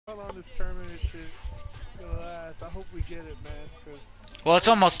on this tournament shit gonna last. I hope we get it, man. Cause Well, it's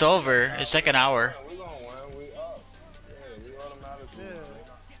almost over. It's like an hour. We gonna win. We up. Yeah, we automatically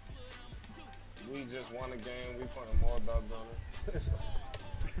win. We just won a game. We putting more dubs on it.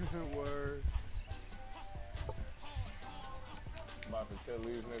 Word. About to kill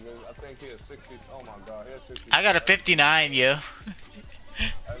these niggas. I think he is 60. Oh my god, he is 60. I got a 59, yo.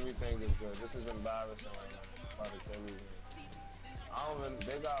 Everything is good. This is embarrassing right now. About to kill these niggas. I don't even,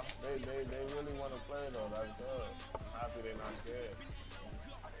 they really want to play though. That's good. I'm happy they're not scared.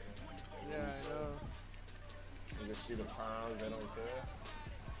 Yeah, I know. You can see the pounds, they don't care.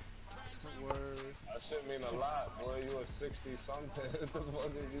 Word. That shit mean a lot, boy. You a 60 something. What the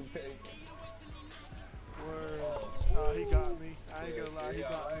fuck did you take? Word. Oh, he got me. I ain't gonna lie, he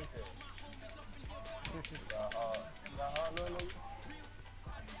got me.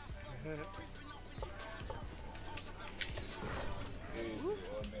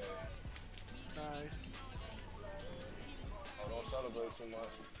 Nice. Oh, don't celebrate too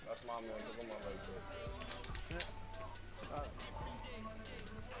much. That's my man. Look at my leg there.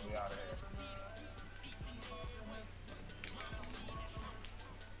 We out of here.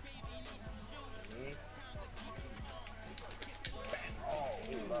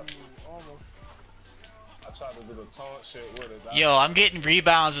 Almost. I tried to do the taunt shit with it. Yo, I'm getting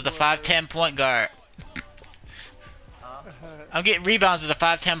rebounds with a 5'10" point guard. I'm getting rebounds with a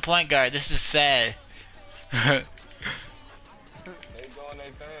 5'10" point guard. This is sad. They doing their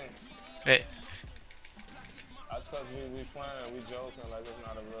thing. Hey. That's cause we playing, we joking like it's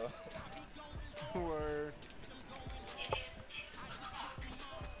not a real. Word.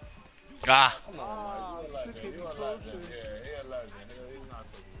 Ah. Come on, Mike. You a legend. You a legend. Yeah, he a legend. He's not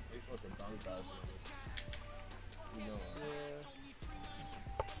cooking. He's supposed to dunk that shit. You know.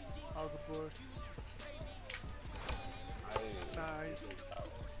 Yeah. How's the boy? Nice.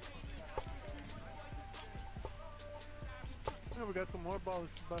 Yeah, we got some more balls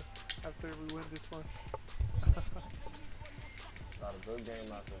to bust after we win this one. Got a good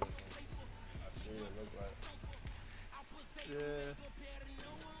game after this one. I see it look like. Yeah.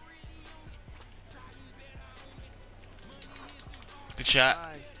 Good shot.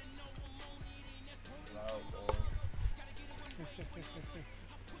 Nice. Loud, boy.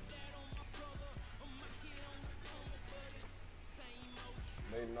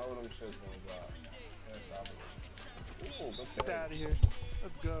 They know them shit's gonna drop. Ooh, good Get play. out of here.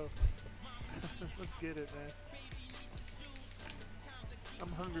 Let's go. Let's get it, man.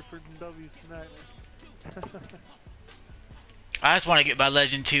 I'm hungry for W's tonight, man. I just want to get my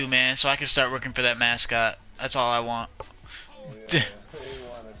legend too, man, so I can start working for that mascot. That's all I want. Oh, yeah. You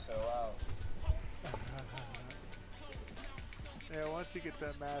wanna chill out. Yeah, once you get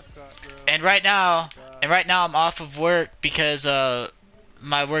that mascot, bro. And right now, I'm off of work because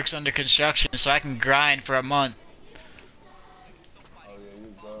my work's under construction, so I can grind for a month. Oh yeah,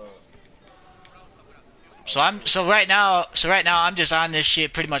 you good. So right now I'm just on this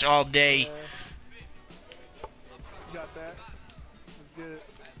shit pretty much all day. Yeah. You got that? Let's get it.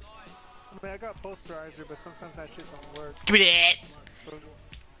 I mean, I got posterizer, but sometimes that shit don't work. Give me that. What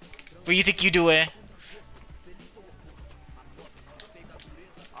do you think you doing?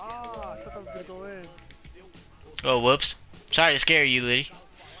 Ah, I thought I was gonna go in. Oh, whoops. Sorry to scare you, Liddy.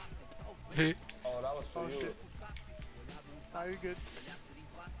 Oh, that was for you. Shit. Nah, you're good.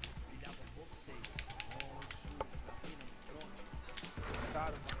 Got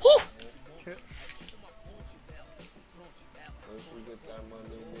him. Woo! Shit. Once we get that money,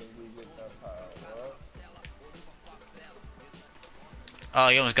 then we get that power. What? Oh,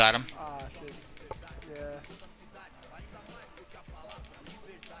 you almost got him. Ah, shit. Yeah.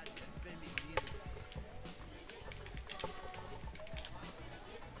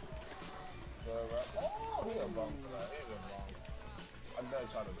 Oh, he a bum for that. He's a bum. I gotta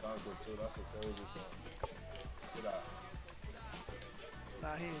try to dunk it too. That's a crazy thing. Get out.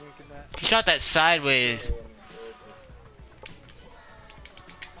 Nah, he ain't making that. He shot that sideways.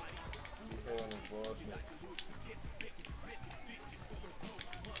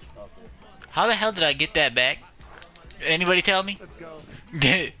 How the hell did I get that back? Anybody tell me? Let's go.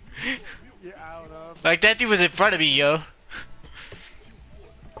 Like You're out of. that dude was in front of me, yo. Hey,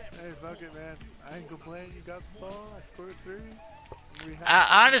 fuck it, man. I ain't complaining. You got the ball. I scored 3.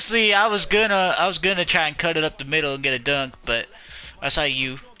 Honestly, I was gonna try and cut it up the middle and get a dunk, but I saw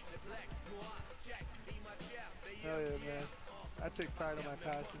you. Hell yeah, man. I take pride in my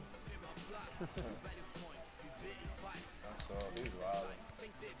passion. He's wild.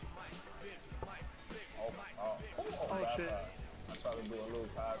 Oh shit. I tried to do a little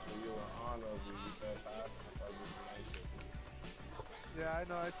pass for you in honor of you. You said pass. I tried to do some nice shit. Yeah, I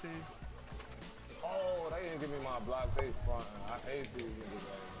know, I see. Oh, they didn't give me my block. They frontin'. I hate these niggas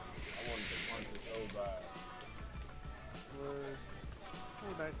right now. I wanted to punch it so bad. Word.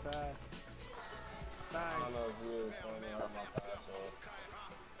 Oh, nice pass. I don't know Nice. if you was funny or my pass off.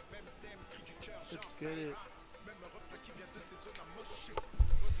 Let's get it.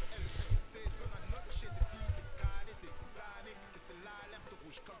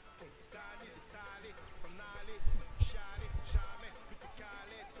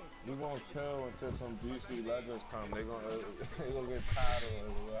 We gonna kill until some BC legends come. They gonna get tired of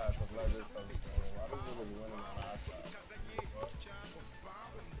us. We'll have some legends come. Why these niggas winning on our side?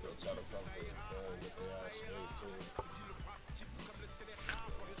 They'll try to come for the kill, get their ass straight too.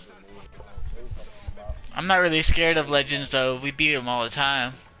 I'm not really scared of legends though. We beat them all the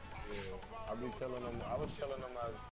time.